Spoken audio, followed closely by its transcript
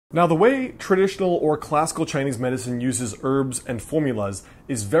Now, the way traditional or classical Chinese medicine uses herbs and formulas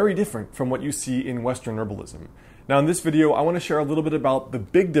is very different from what you see in Western herbalism. Now, in this video, I want to share a little bit about the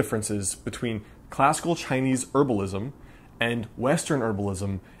big differences between classical Chinese herbalism and Western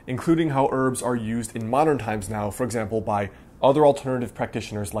herbalism, including how herbs are used in modern times now, for example, by other alternative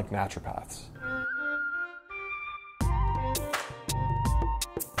practitioners like naturopaths.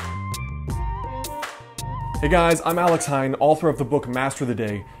 Hey guys, I'm Alex Hein, author of the book Master the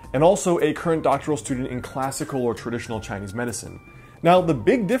Day, and also a current doctoral student in classical or traditional Chinese medicine. Now, the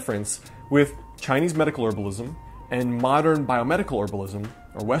big difference with Chinese medical herbalism and modern biomedical herbalism,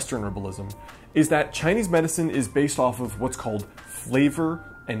 or Western herbalism, is that Chinese medicine is based off of what's called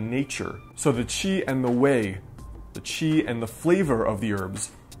flavor and nature. So the qi and the wei, the qi and the flavor of the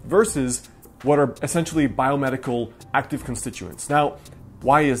herbs, versus what are essentially biomedical active constituents. Now,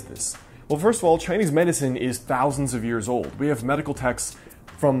 why is this? Well, first of all, Chinese medicine is thousands of years old. We have medical texts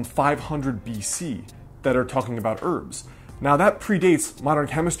from 500 BC that are talking about herbs. Now, that predates modern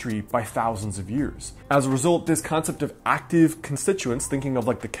chemistry by thousands of years. As a result, this concept of active constituents, thinking of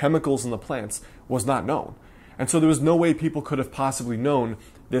like the chemicals in the plants, was not known. And so there was no way people could have possibly known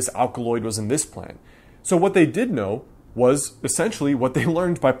this alkaloid was in this plant. So what they did know was essentially what they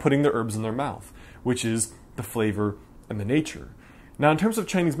learned by putting the herbs in their mouth, which is the flavor and the nature. Now, in terms of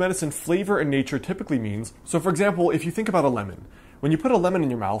Chinese medicine, flavor and nature typically means, so for example, if you think about a lemon, when you put a lemon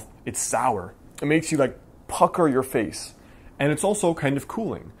in your mouth, it's sour. It makes you like pucker your face. And it's also kind of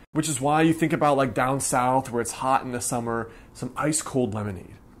cooling, which is why you think about like down south where it's hot in the summer, some ice cold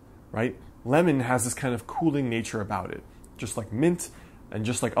lemonade, right? Lemon has this kind of cooling nature about it, just like mint and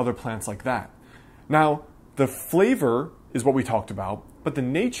just like other plants like that. Now, the flavor is what we talked about, but the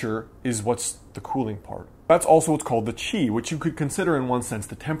nature is what's the cooling part. That's also what's called the qi, which you could consider in one sense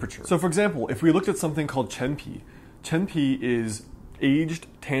the temperature. So for example, if we looked at something called chenpi is aged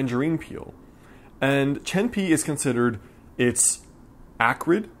tangerine peel. And chenpi is considered, it's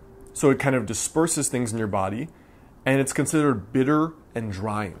acrid, so it kind of disperses things in your body, and it's considered bitter and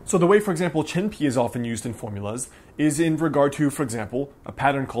drying. So the way, for example, chenpi is often used in formulas is in regard to, for example, a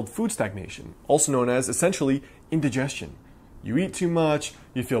pattern called food stagnation, also known as essentially indigestion. You eat too much,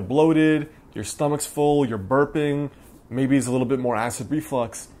 you feel bloated, your stomach's full, you're burping, maybe it's a little bit more acid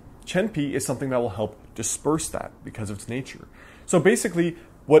reflux. Chenpi is something that will help disperse that because of its nature. So basically,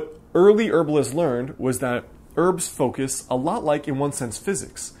 what early herbalists learned was that herbs focus a lot like, in one sense,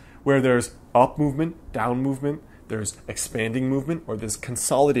 physics, where there's up movement, down movement, there's expanding movement, or there's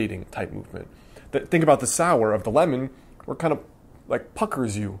consolidating type movement. Think about the sour of the lemon, where it kind of like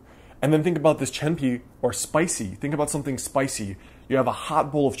puckers you. And then think about this chenpi, or spicy. Think about something spicy. You have a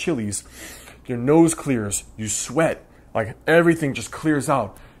hot bowl of chilies, your nose clears, you sweat, like everything just clears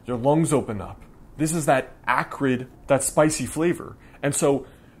out, your lungs open up. This is that acrid, that spicy flavor. And so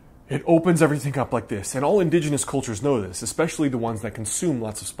it opens everything up like this. And all indigenous cultures know this, especially the ones that consume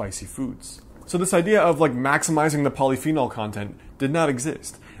lots of spicy foods. So this idea of like maximizing the polyphenol content did not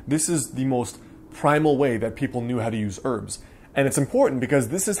exist. This is the most primal way that people knew how to use herbs. And it's important because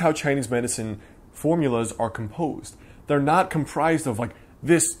this is how Chinese medicine formulas are composed. They're not comprised of like,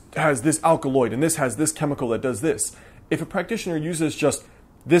 this has this alkaloid and this has this chemical that does this. If a practitioner uses just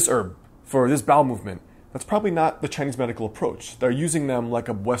this herb for this bowel movement, that's probably not the Chinese medical approach. They're using them like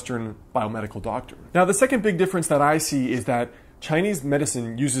a Western biomedical doctor. Now, the second big difference that I see is that Chinese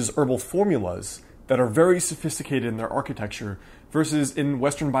medicine uses herbal formulas that are very sophisticated in their architecture, versus in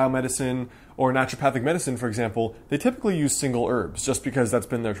Western biomedicine or naturopathic medicine, for example, they typically use single herbs just because that's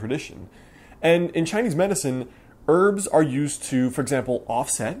been their tradition. And in Chinese medicine, herbs are used to, for example,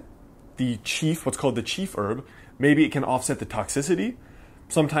 offset the chief, what's called the chief herb. Maybe it can offset the toxicity.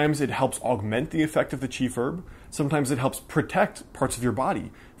 Sometimes it helps augment the effect of the chief herb. Sometimes it helps protect parts of your body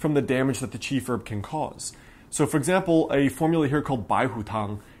from the damage that the chief herb can cause. So for example, a formula here called Bai Hu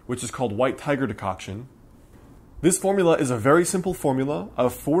Tang, which is called white tiger decoction. This formula is a very simple formula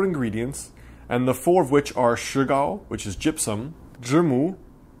of 4 ingredients, and the 4 of which are shigao, which is gypsum, zhimu,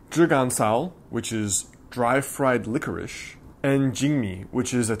 zhigansao, which is dry fried licorice, and jingmi,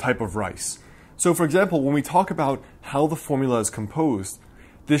 which is a type of rice. So for example, when we talk about how the formula is composed,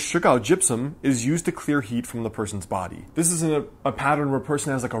 this shigao gypsum is used to clear heat from the person's body. This is a pattern where a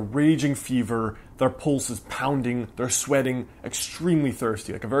person has like a raging fever, their pulse is pounding, they're sweating, extremely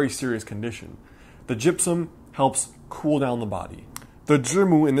thirsty, like a very serious condition. The gypsum helps cool down the body. The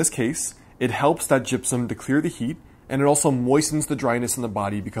zhimu, in this case, it helps that gypsum to clear the heat, and it also moistens the dryness in the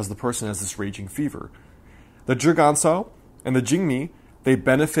body because the person has this raging fever. The zhigansao and the jingmi, they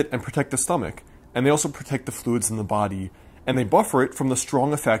benefit and protect the stomach, and they also protect the fluids in the body, and they buffer it from the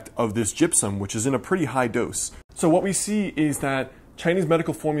strong effect of this gypsum, which is in a pretty high dose. So what we see is that Chinese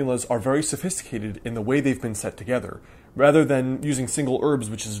medical formulas are very sophisticated in the way they've been set together, rather than using single herbs,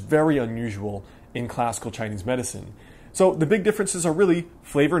 which is very unusual in classical Chinese medicine. So the big differences are really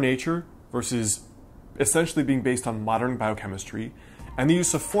flavor nature versus essentially being based on modern biochemistry, and the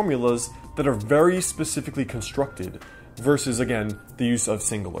use of formulas that are very specifically constructed versus, again, the use of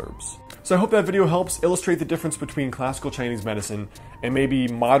single herbs. So I hope that video helps illustrate the difference between classical Chinese medicine and maybe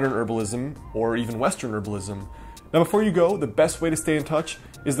modern herbalism or even Western herbalism. Now before you go, the best way to stay in touch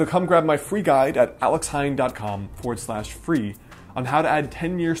is to come grab my free guide at alexheyne.com/free on how to add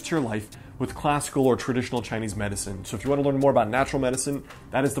 10 years to your life with classical or traditional Chinese medicine. So if you want to learn more about natural medicine,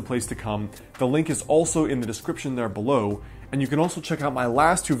 that is the place to come. The link is also in the description there below, and you can also check out my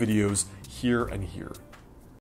last two videos here and here.